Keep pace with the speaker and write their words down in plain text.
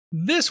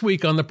This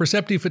week on the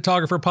Perceptive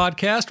Photographer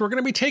podcast, we're going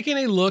to be taking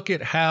a look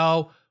at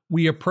how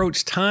we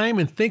approach time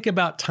and think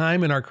about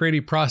time in our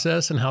creative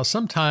process, and how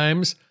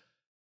sometimes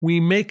we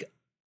make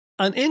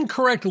an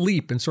incorrect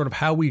leap in sort of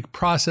how we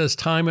process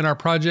time in our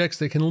projects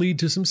that can lead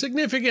to some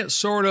significant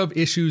sort of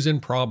issues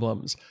and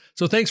problems.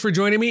 So thanks for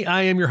joining me.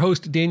 I am your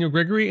host, Daniel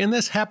Gregory, and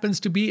this happens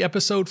to be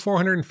episode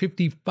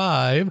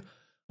 455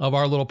 of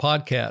our little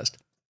podcast.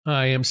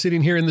 I am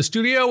sitting here in the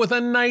studio with a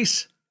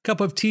nice cup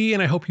of tea,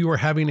 and I hope you are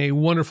having a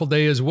wonderful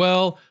day as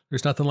well.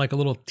 There's nothing like a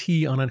little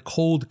tea on a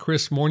cold,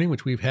 crisp morning,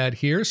 which we've had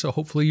here. So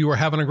hopefully you are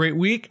having a great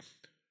week.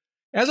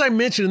 As I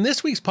mentioned,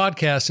 this week's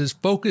podcast is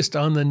focused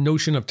on the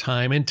notion of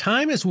time, and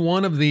time is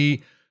one of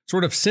the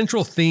sort of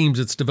central themes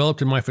that's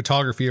developed in my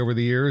photography over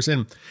the years.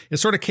 And it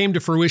sort of came to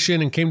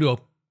fruition and came to a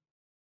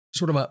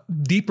sort of a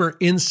deeper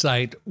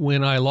insight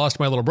when I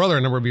lost my little brother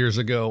a number of years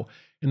ago.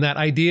 And that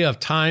idea of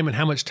time and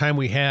how much time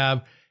we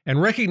have, and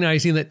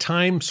recognizing that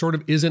time sort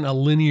of isn't a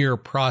linear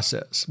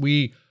process.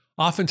 We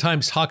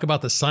oftentimes talk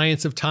about the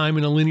science of time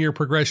in a linear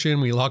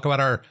progression. We talk about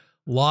our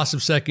loss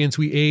of seconds.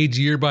 We age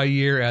year by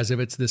year as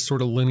if it's this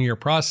sort of linear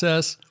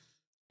process.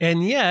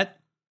 And yet,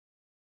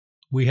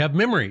 we have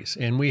memories,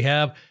 and we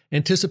have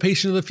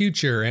anticipation of the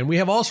future, and we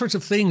have all sorts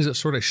of things that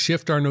sort of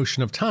shift our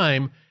notion of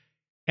time.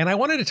 And I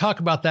wanted to talk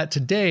about that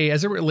today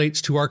as it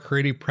relates to our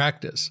creative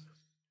practice.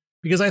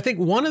 Because I think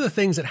one of the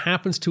things that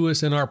happens to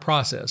us in our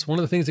process, one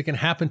of the things that can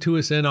happen to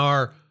us in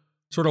our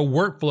sort of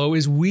workflow,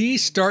 is we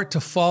start to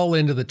fall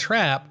into the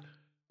trap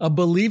of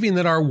believing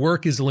that our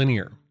work is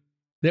linear,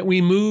 that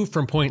we move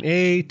from point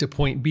A to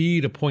point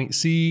B to point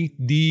C,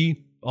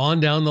 D,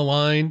 on down the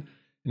line.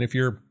 And if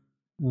you're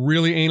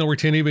really anal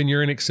retentive and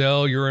you're in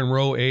Excel, you're in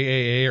row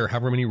AAA, or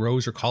however many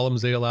rows or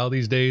columns they allow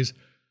these days.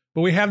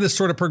 But we have this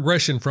sort of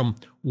progression from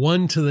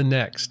one to the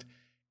next.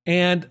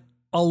 And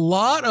a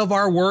lot of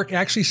our work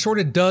actually sort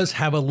of does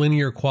have a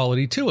linear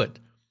quality to it.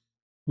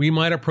 We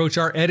might approach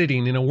our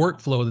editing in a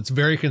workflow that's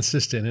very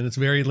consistent and it's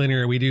very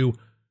linear. We do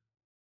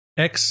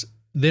X,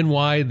 then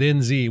Y,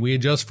 then Z. We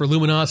adjust for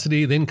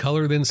luminosity, then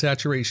color, then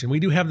saturation. We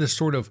do have this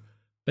sort of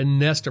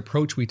finessed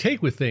approach we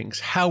take with things.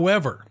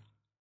 However,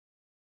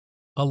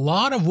 a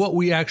lot of what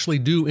we actually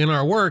do in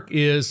our work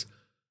is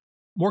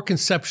more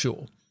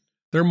conceptual.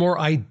 They're more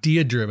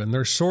idea-driven.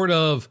 They're sort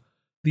of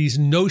these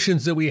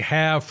notions that we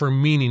have for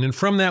meaning. And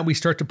from that, we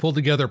start to pull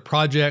together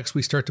projects.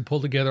 We start to pull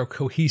together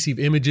cohesive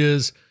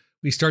images.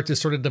 We start to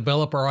sort of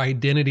develop our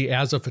identity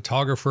as a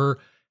photographer,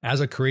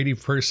 as a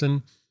creative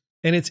person.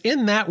 And it's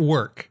in that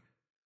work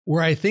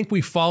where I think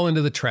we fall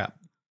into the trap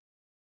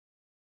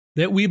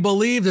that we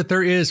believe that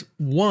there is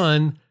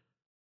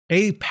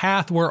a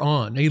path we're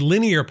on, a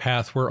linear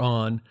path we're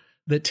on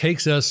that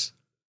takes us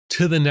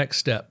to the next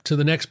step, to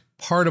the next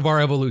part of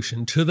our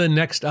evolution, to the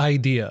next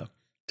idea,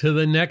 to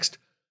the next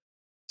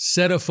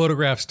set of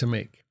photographs to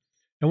make.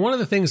 And one of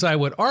the things I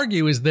would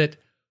argue is that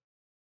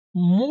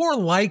more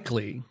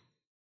likely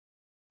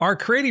our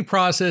creative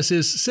process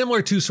is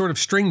similar to sort of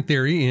string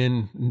theory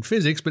in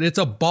physics, but it's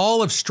a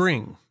ball of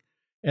string.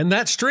 And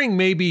that string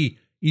may be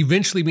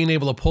eventually being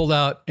able to pull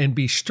out and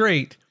be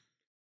straight,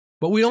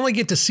 but we only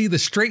get to see the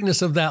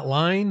straightness of that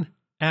line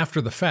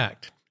after the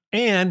fact.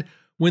 And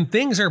when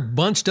things are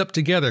bunched up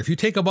together, if you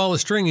take a ball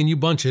of string and you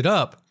bunch it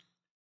up,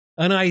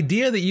 an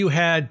idea that you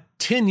had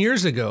 10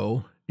 years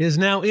ago is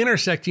now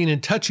intersecting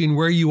and touching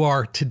where you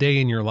are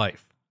today in your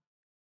life.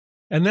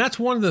 And that's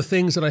one of the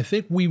things that I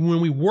think when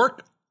we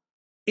work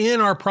in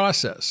our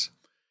process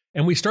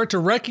and we start to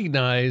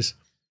recognize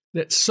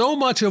that so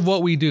much of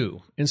what we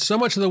do and so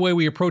much of the way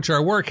we approach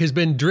our work has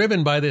been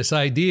driven by this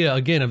idea,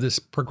 again, of this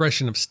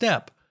progression of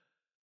step.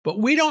 But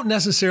we don't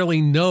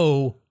necessarily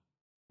know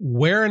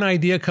where an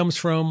idea comes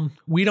from.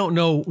 We don't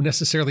know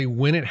necessarily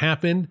when it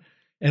happened.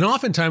 And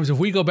oftentimes, if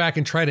we go back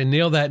and try to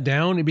nail that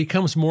down, it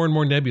becomes more and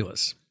more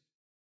nebulous.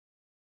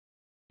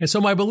 And so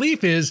my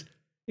belief is,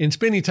 in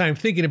spending time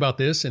thinking about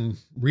this and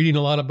reading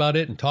a lot about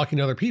it and talking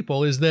to other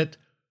people, is that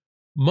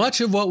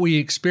much of what we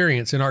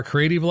experience in our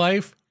creative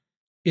life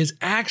is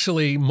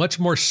actually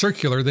much more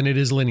circular than it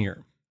is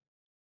linear.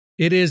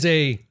 It is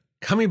a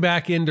coming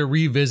back in to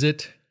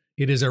revisit.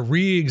 It is a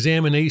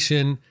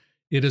re-examination.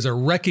 It is a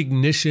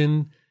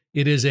recognition.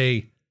 It is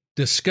a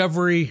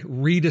discovery,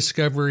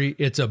 rediscovery.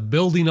 It's a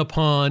building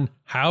upon,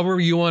 however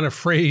you want to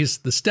phrase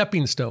the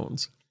stepping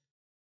stones.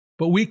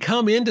 But we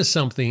come into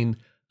something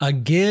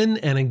again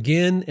and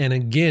again and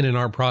again in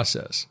our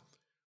process.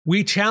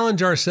 We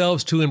challenge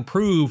ourselves to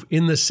improve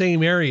in the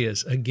same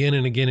areas again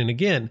and again and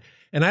again.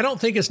 And I don't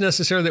think it's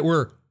necessary that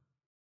we're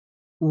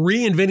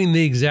reinventing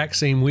the exact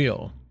same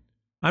wheel.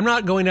 I'm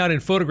not going out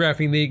and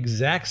photographing the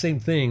exact same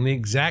thing, the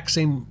exact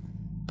same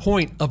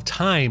point of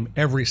time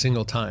every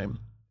single time.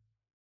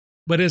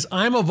 But as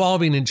I'm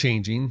evolving and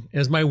changing,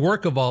 as my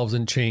work evolves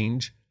and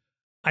change,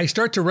 I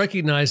start to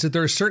recognize that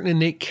there are certain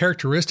innate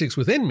characteristics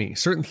within me,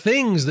 certain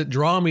things that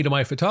draw me to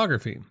my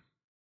photography,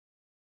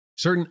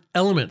 certain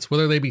elements,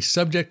 whether they be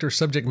subject or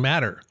subject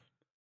matter,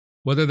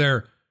 whether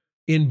they're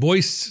in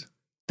voice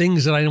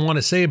things that I want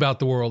to say about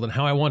the world and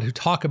how I want to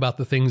talk about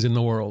the things in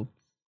the world.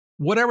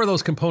 Whatever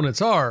those components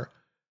are,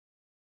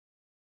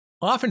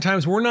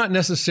 oftentimes we're not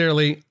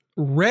necessarily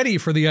ready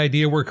for the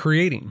idea we're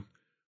creating.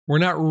 We're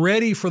not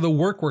ready for the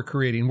work we're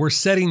creating. We're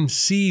setting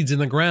seeds in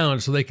the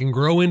ground so they can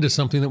grow into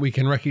something that we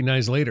can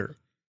recognize later.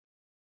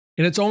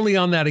 And it's only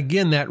on that,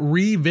 again, that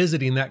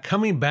revisiting, that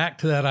coming back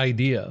to that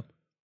idea,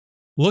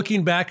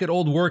 looking back at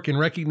old work and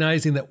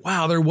recognizing that,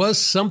 wow, there was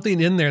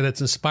something in there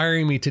that's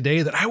inspiring me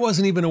today that I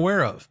wasn't even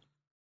aware of.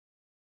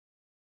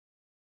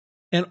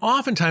 And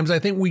oftentimes I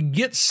think we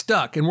get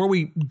stuck and where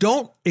we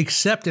don't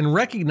accept and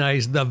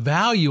recognize the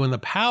value and the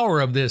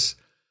power of this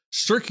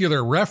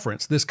circular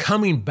reference, this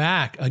coming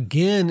back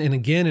again and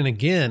again and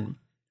again,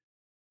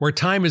 where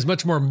time is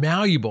much more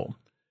malleable,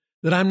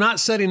 that I'm not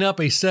setting up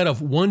a set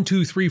of 1,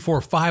 2, 3,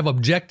 4, 5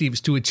 objectives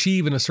to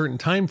achieve in a certain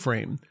time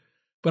frame,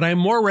 but I'm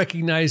more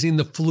recognizing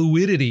the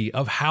fluidity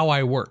of how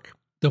I work,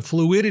 the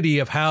fluidity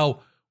of how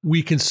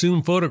we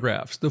consume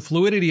photographs, the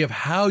fluidity of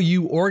how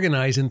you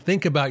organize and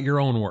think about your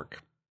own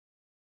work.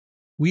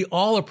 We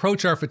all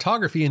approach our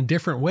photography in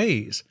different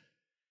ways,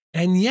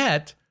 and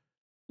yet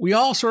we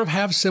all sort of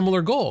have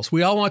similar goals.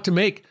 We all want to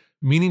make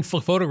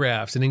meaningful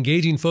photographs and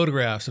engaging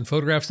photographs and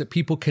photographs that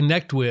people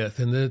connect with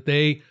and that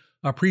they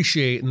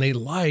appreciate and they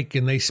like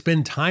and they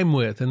spend time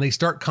with and they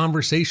start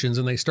conversations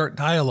and they start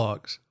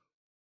dialogues.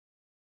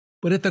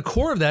 But at the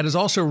core of that is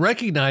also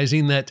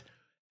recognizing that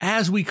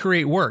as we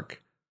create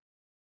work,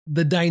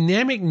 the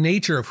dynamic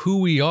nature of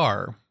who we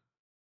are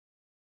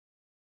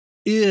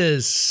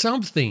is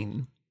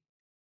something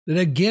that,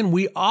 again,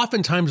 we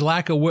oftentimes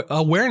lack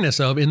awareness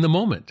of in the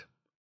moment.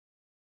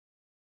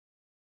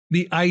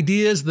 The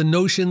ideas, the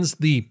notions,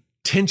 the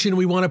tension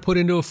we want to put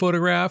into a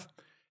photograph,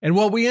 and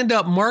what we end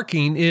up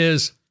marking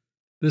is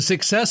the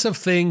success of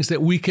things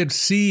that we could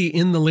see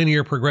in the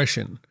linear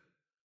progression.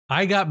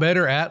 I got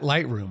better at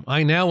Lightroom.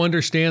 I now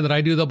understand that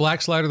I do the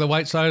black slider, the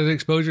white slider, the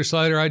exposure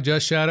slider, I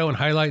adjust shadow and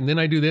highlight, and then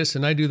I do this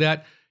and I do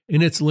that,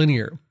 and it's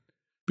linear.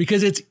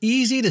 Because it's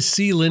easy to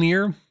see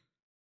linear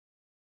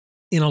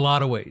in a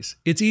lot of ways.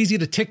 It's easy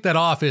to tick that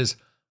off as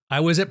I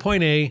was at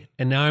point A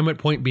and now I'm at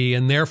point B,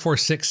 and therefore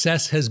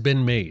success has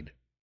been made.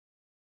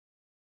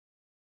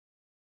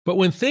 But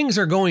when things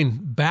are going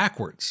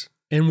backwards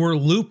and we're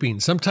looping,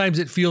 sometimes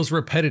it feels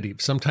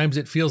repetitive. Sometimes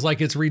it feels like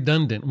it's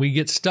redundant. We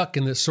get stuck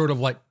in this sort of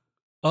like,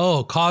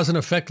 cause and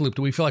effect loop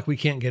that we feel like we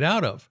can't get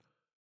out of.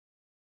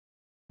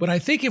 But I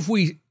think if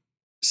we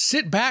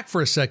sit back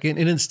for a second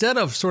and instead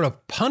of sort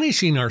of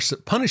punishing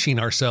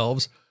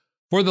ourselves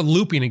for the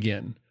looping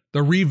again,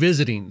 the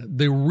revisiting,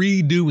 the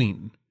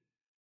redoing,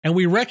 and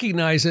we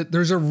recognize that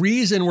there's a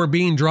reason we're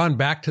being drawn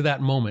back to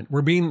that moment.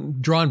 We're being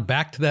drawn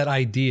back to that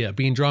idea,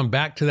 being drawn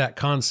back to that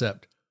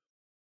concept.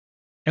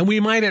 And we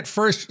might at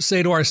first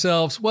say to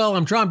ourselves, well,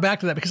 I'm drawn back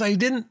to that because I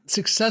didn't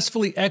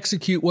successfully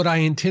execute what I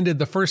intended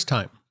the first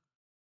time.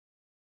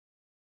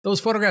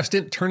 Those photographs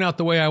didn't turn out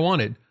the way I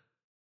wanted.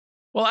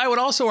 Well, I would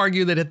also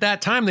argue that at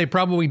that time, they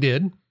probably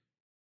did.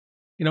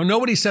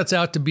 Nobody sets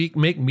out to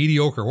make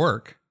mediocre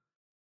work.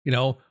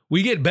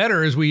 We get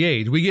better as we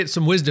age. We get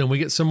some wisdom. We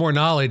get some more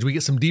knowledge. We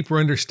get some deeper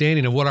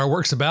understanding of what our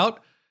work's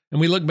about. And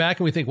we look back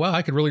and we think, wow,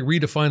 I could really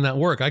redefine that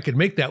work. I could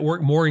make that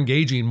work more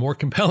engaging, more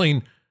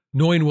compelling,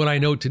 knowing what I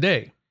know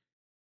today.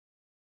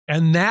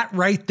 And that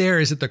right there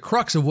is at the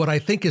crux of what I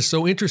think is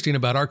so interesting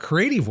about our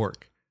creative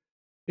work,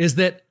 is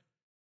that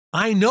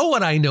I know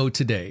what I know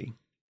today,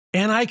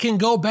 and I can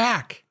go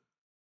back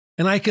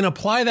and I can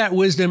apply that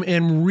wisdom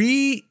and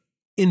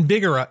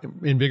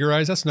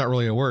reinvigorize, that's not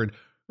really a word,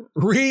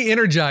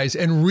 re-energize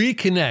and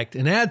reconnect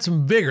and add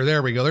some vigor.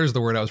 There we go. There's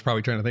the word I was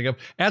probably trying to think of.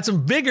 Add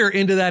some vigor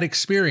into that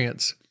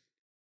experience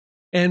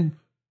and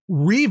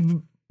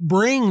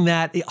bring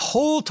that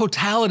whole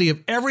totality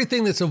of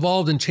everything that's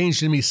evolved and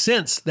changed in me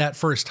since that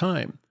first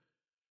time.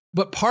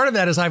 But part of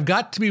that is I've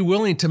got to be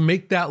willing to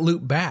make that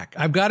loop back.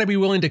 I've got to be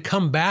willing to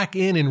come back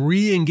in and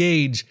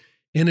re-engage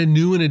in a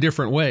new and a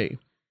different way.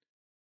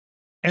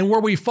 And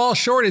where we fall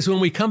short is when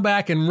we come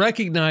back and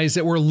recognize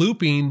that we're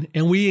looping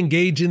and we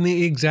engage in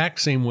the exact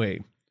same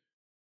way.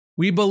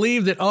 We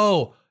believe that,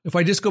 if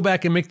I just go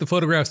back and make the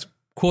photographs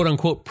quote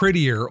unquote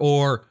prettier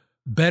or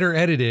better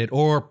edited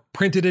or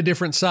printed a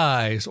different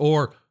size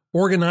or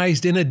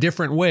organized in a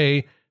different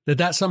way,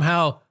 that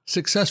somehow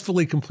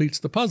successfully completes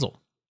the puzzle.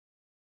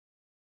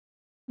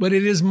 But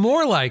it is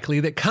more likely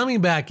that coming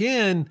back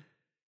in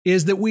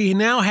is that we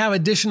now have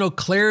additional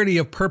clarity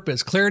of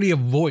purpose, clarity of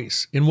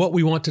voice in what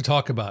we want to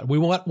talk about.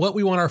 What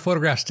we want our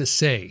photographs to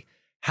say,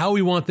 how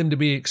we want them to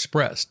be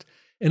expressed.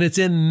 And it's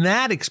in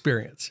that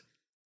experience,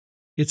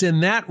 it's in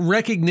that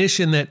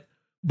recognition that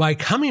by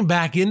coming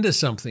back into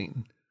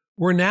something,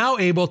 we're now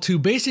able to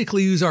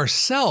basically use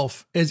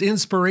ourself as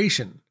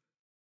inspiration,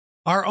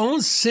 our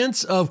own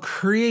sense of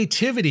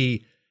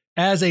creativity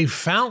as a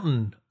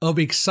fountain of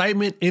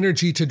excitement,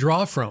 energy to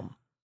draw from.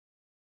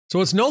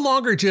 So it's no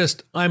longer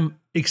just I'm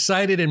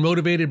excited and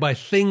motivated by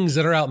things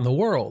that are out in the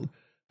world,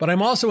 but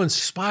I'm also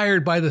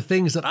inspired by the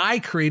things that I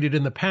created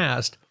in the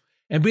past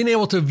and being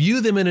able to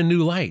view them in a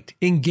new light,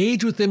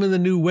 engage with them in a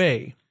new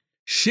way,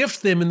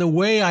 shift them in the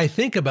way I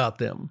think about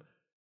them,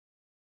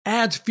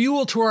 adds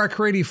fuel to our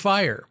creative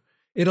fire.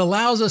 It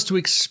allows us to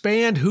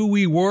expand who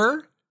we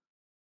were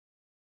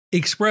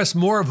express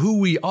more of who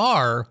we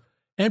are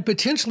and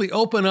potentially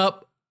open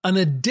up an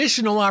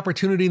additional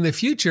opportunity in the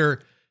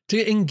future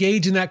to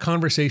engage in that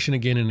conversation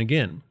again and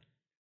again.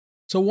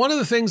 So one of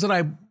the things that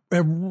I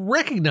have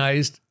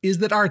recognized is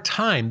that our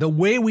time, the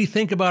way we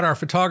think about our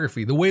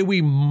photography, the way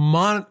we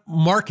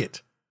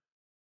market,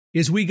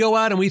 is we go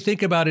out and we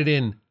think about it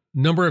in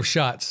number of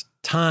shots,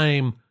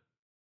 time,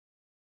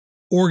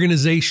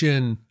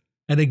 organization,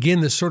 and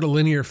again, this sort of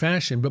linear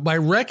fashion. But by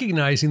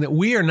recognizing that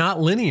we are not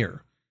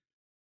linear,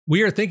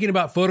 we are thinking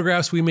about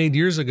photographs we made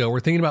years ago. We're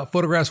thinking about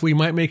photographs we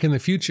might make in the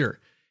future,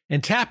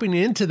 and tapping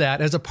into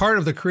that as a part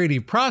of the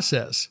creative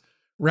process,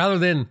 rather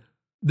than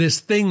this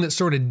thing that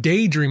sort of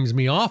daydreams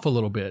me off a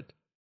little bit,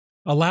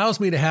 allows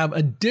me to have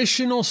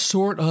additional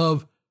sort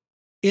of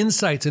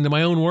insights into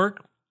my own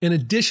work and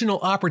additional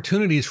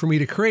opportunities for me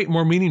to create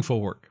more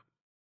meaningful work.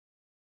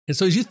 And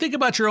so as you think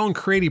about your own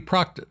creative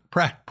practice,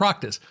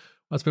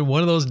 well, it's been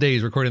one of those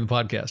days recording the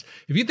podcast.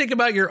 If you think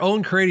about your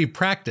own creative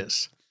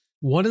practice,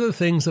 one of the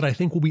things that I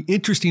think will be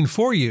interesting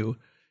for you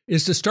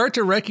is to start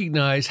to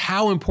recognize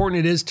how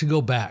important it is to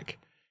go back,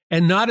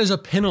 and not as a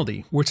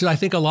penalty, which I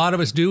think a lot of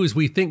us do, is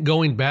we think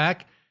going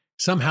back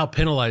somehow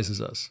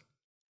penalizes us.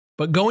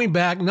 But going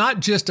back,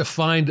 not just to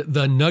find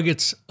the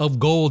nuggets of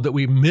gold that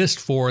we missed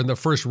for in the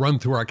first run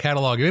through our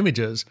catalog of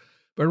images,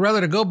 but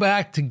rather to go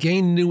back to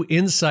gain new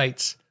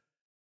insights,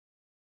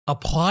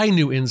 apply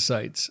new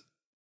insights,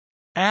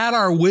 add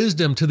our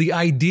wisdom to the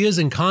ideas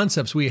and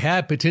concepts we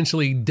had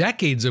potentially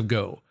decades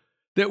ago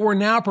that we're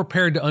now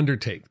prepared to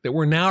undertake, that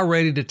we're now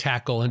ready to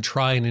tackle and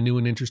try in a new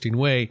and interesting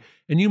way.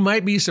 And you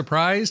might be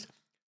surprised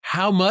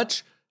how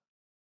much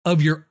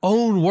of your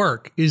own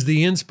work is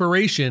the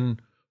inspiration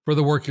for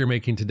the work you're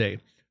making today.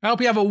 I hope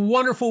you have a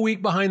wonderful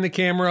week behind the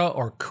camera,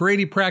 or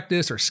creative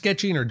practice, or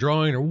sketching, or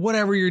drawing, or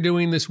whatever you're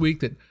doing this week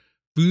that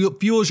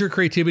fuels your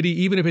creativity,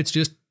 even if it's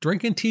just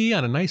drinking tea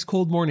on a nice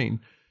cold morning.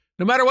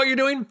 No matter what you're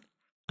doing,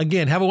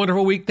 again, have a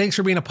wonderful week. Thanks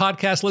for being a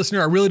podcast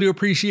listener. I really do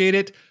appreciate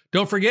it.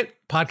 Don't forget,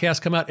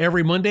 podcasts come out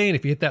every Monday, and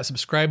if you hit that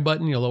subscribe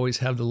button, you'll always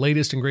have the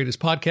latest and greatest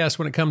podcast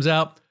when it comes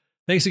out.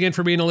 Thanks again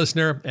for being a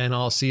listener, and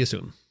I'll see you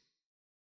soon.